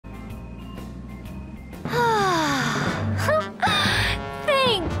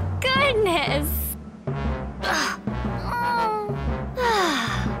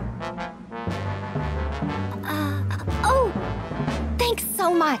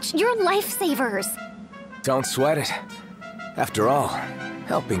much. You're lifesavers. Don't sweat it. After all,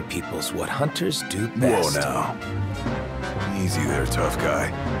 helping people's what hunters do best. Whoa now. Easy there, tough guy.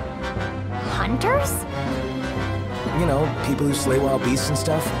 Hunters? You know, people who slay wild beasts and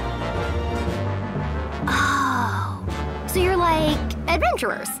stuff. Oh. So you're like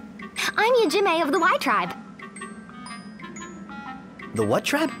adventurers. I'm Yajime of the Y Tribe. The what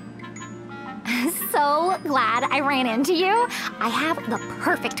tribe? So glad I ran into you. I have the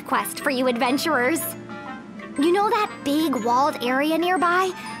perfect quest for you adventurers. You know that big walled area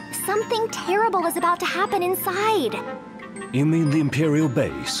nearby? Something terrible is about to happen inside. You mean the Imperial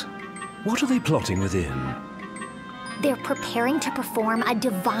base? What are they plotting within? They're preparing to perform a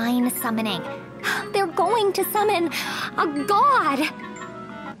divine summoning. They're going to summon a god.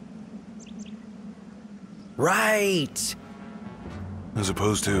 Right. As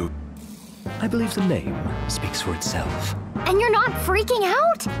opposed to... I believe the name speaks for itself. And you're not freaking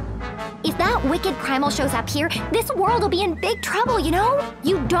out? If that wicked primal shows up here, this world will be in big trouble, you know?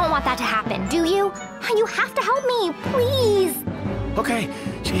 You don't want that to happen, do you? You have to help me, please. Okay,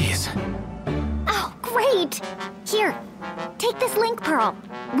 jeez. Oh, great. Here, take this link pearl.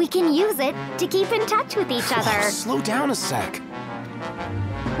 We can use it to keep in touch with each other. Slow down a sec.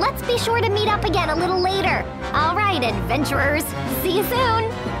 Let's be sure to meet up again a little later. All right, adventurers. See you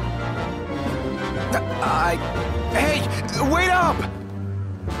soon. Hey, wait up!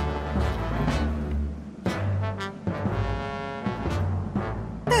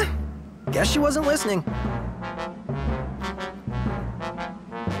 Guess she wasn't listening.